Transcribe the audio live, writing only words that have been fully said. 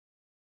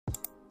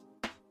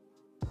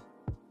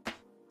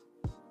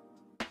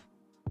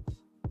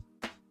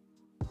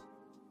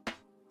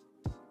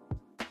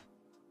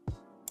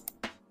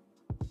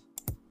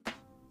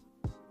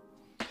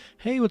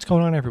Hey, what's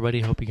going on, everybody?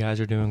 Hope you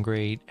guys are doing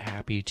great.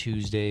 Happy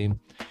Tuesday.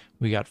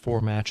 We got 4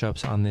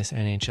 matchups on this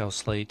NHL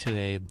slate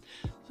today,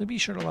 so be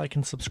sure to like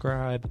and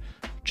subscribe.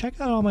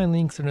 Check out all my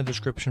links in the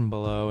description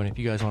below, and if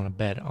you guys want to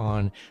bet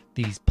on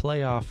these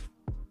playoff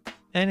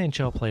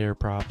NHL player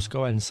props,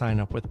 go ahead and sign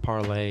up with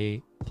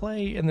Parlay.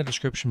 Play in the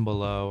description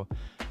below.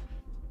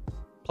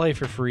 Play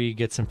for free,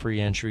 get some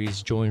free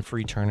entries, join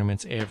free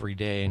tournaments every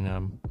day,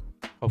 and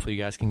hopefully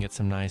you guys can get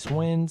some nice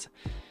wins.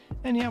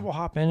 And yeah, we'll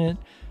hop in it.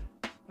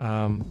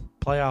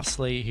 Playoff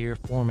slate here,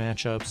 4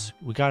 matchups.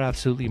 We got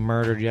absolutely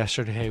murdered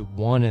yesterday,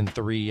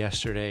 1-3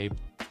 yesterday.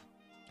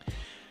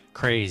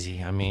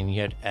 Crazy. I mean,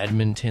 you had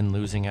Edmonton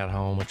losing at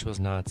home, which was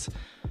nuts.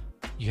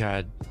 You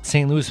had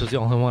St. Louis was the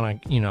only one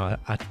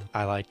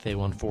I liked. They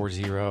won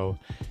 4-0.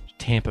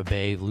 Tampa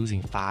Bay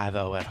losing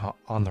 5-0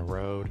 on the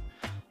road.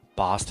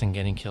 Boston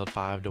getting killed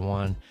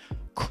 5-1.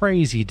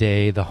 Crazy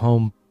day. The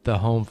home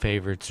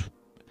favorites.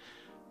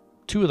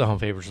 Two of the home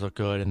favorites look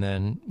good, and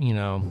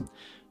then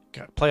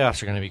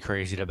playoffs are going to be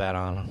crazy to bet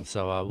on.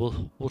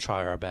 So we'll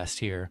try our best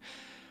here.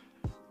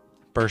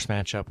 First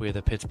matchup, we have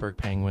the Pittsburgh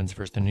Penguins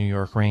versus the New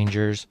York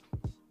Rangers.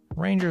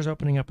 Rangers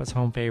opening up as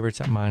home favorites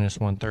at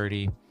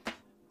 -130.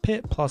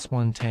 Pitt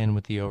 +110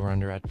 with the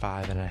over-under at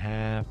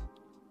 5.5.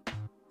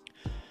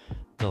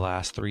 The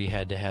last 3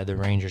 head-to-head, the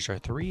Rangers are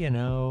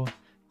 3-0.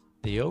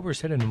 The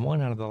over's hit in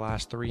 1 out of the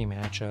last 3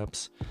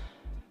 matchups.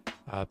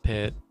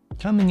 Pitt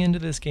coming into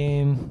this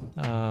game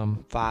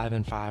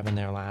 5-5 in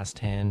their last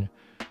 10.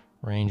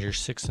 Rangers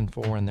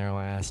 6-4 in their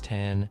last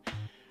 10.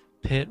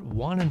 Pitt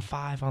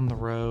 1-5 on the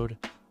road,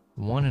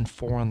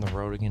 1-4 on the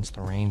road against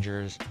the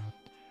Rangers.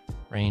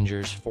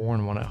 Rangers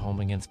 4-1 at home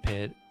against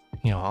Pitt.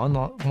 On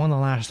one of the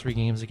last 3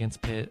 games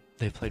against Pitt,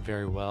 they played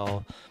very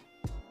well.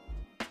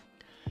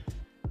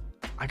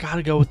 I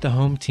gotta go with the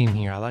home team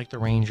here. I like the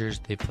Rangers.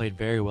 They played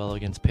very well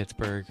against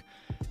Pittsburgh.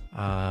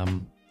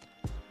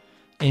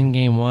 In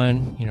game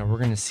 1, we're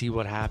gonna see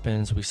what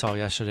happens. We saw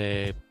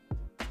yesterday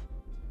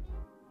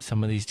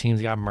some of these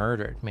teams got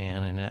murdered,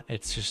 man, and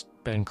it's just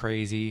been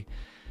crazy.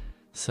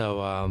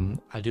 So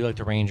I do like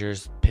the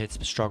Rangers.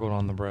 Pitt's struggled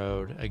on the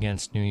road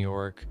against New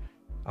York.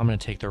 I'm going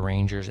to take the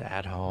Rangers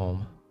at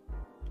home.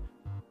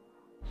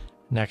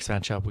 Next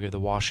matchup, we have the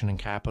Washington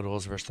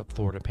Capitals versus the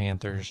Florida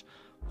Panthers.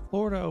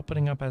 Florida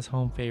opening up as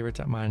home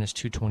favorites at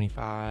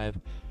 -225.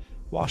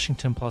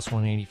 Washington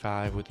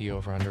 +185 with the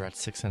over-under at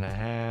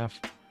 6.5.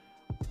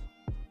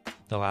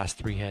 The last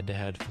 3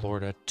 head-to-head,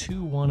 Florida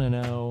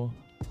 2-1-0.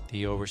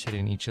 The overs hit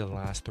in each of the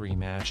last 3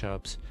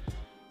 matchups.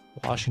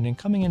 Washington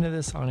coming into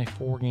this on a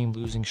 4-game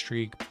losing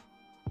streak.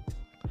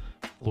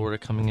 Florida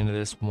coming into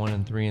this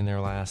 1-3 in their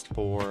last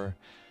 4.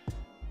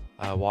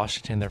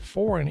 Washington, they're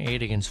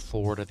 4-8 against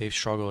Florida. They've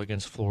struggled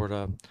against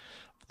Florida.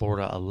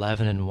 Florida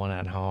 11-1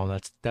 at home.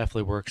 That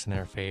definitely works in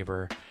their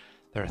favor.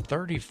 They're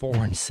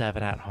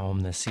 34-7 at home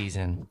this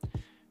season.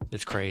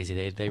 It's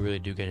crazy. They really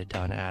do get it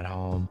done at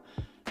home.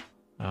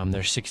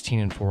 They're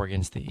 16-4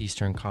 against the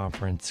Eastern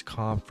Conference.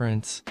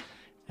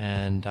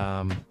 And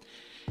I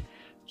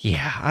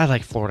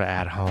like Florida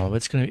at home.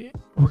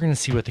 We're gonna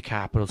see what the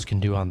Capitals can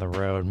do on the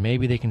road.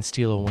 Maybe they can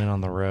steal a win on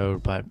the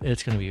road, but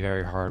it's gonna be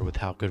very hard with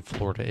how good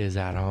Florida is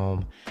at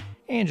home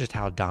and just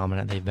how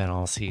dominant they've been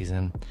all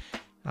season.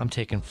 I'm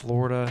taking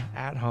Florida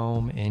at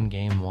home in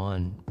game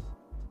 1.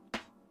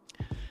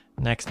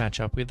 Next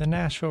matchup, we have the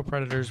Nashville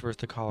Predators versus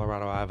the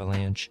Colorado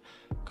Avalanche.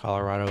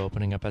 Colorado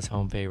opening up as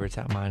home favorites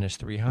at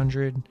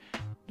 -300.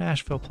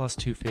 Nashville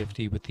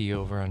 +250 with the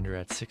over-under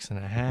at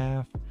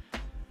 6.5.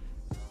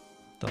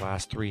 The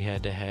last 3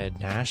 head-to-head,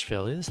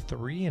 Nashville is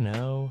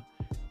 3-0.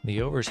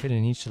 The overs hit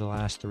in each of the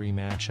last 3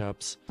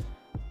 matchups.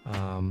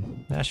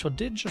 Nashville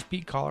did just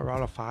beat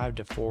Colorado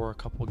 5-4 a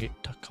couple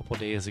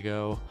days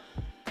ago.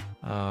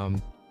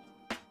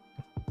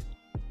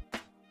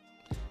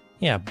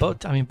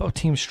 Both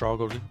teams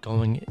struggled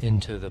going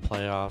into the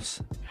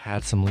playoffs,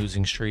 had some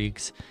losing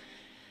streaks.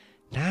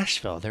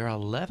 Nashville, they're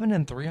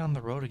 11-3 on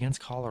the road against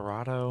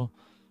Colorado.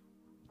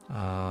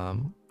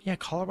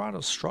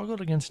 Colorado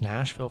struggled against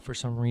Nashville for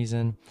some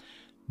reason,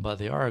 but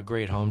they are a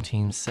great home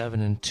team,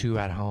 7-2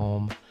 at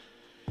home.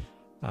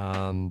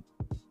 I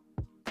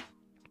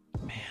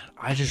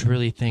just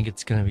really think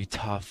it's going to be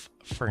tough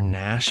for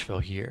Nashville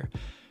here.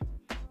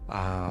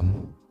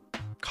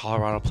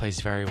 Colorado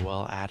plays very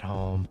well at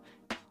home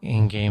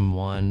in game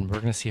 1. We're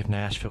going to see if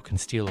Nashville can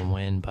steal a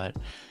win, but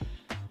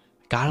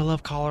gotta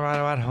love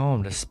Colorado at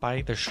home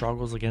despite their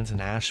struggles against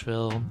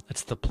Nashville.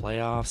 It's the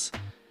playoffs.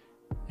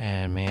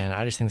 And man,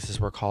 I just think this is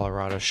where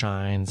Colorado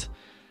shines.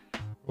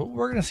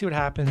 We're going to see what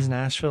happens.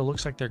 Nashville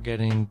looks like they're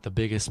getting the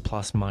biggest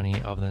plus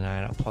money of the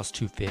night at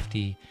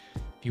 +250.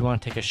 If you want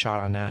to take a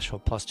shot on Nashville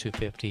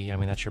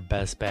 +250, that's your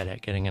best bet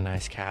at getting a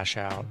nice cash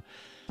out.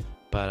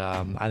 But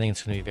I think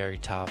it's going to be very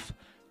tough.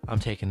 I'm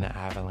taking the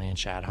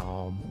Avalanche at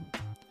home.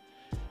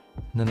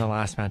 And then the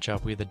last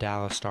matchup, we have the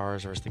Dallas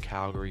Stars versus the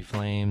Calgary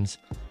Flames.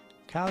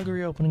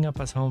 Calgary opening up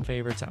as home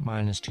favorites at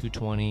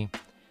 -220.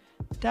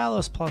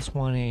 Dallas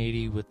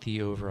 +180 with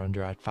the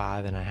over-under at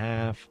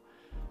 5.5.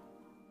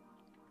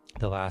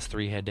 The last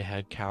 3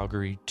 head-to-head,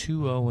 Calgary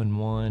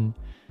 2-0-1.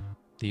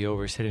 The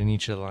overs hit in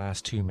each of the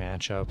last 2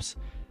 matchups.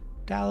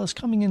 Dallas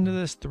coming into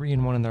this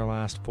 3-1 in their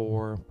last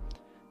 4.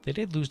 They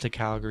did lose to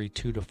Calgary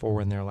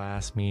 2-4 in their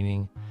last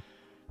meeting.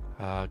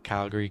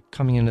 Calgary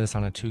coming into this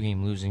on a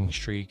 2-game losing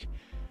streak.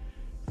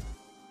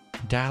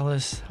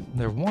 Dallas,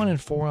 they're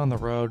 1-4 on the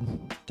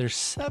road. They're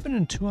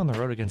 7-2 on the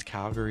road against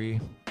Calgary.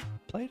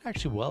 Played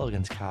actually well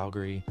against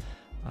Calgary.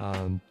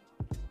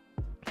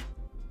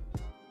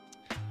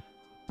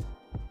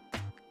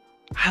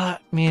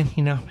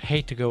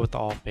 Hate to go with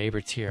all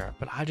favorites here,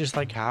 but I just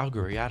like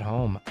Calgary at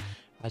home.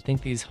 I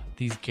think these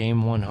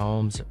game 1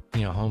 homes,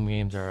 home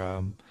games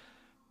are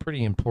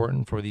pretty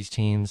important for these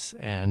teams,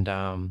 and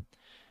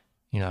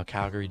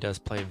Calgary does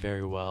play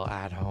very well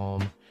at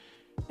home,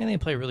 and they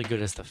play really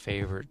good as the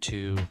favorite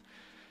too.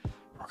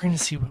 We're going to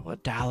see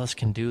what Dallas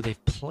can do.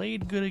 They've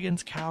played good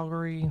against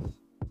Calgary,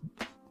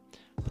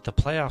 but the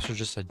playoffs are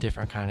just a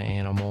different kind of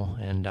animal,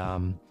 and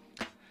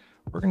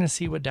we're going to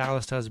see what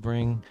Dallas does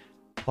bring.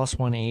 Plus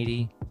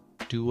 180,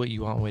 do what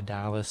you want with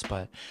Dallas,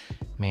 but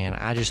man,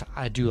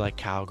 I do like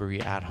Calgary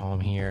at home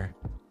here.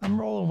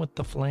 I'm rolling with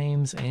the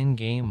Flames in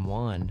game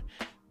 1.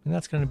 And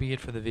that's going to be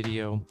it for the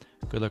video.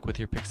 Good luck with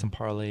your picks and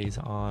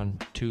parlays on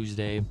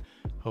Tuesday.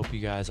 Hope you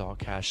guys all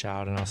cash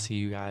out, and I'll see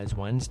you guys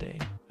Wednesday.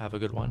 Have a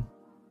good one.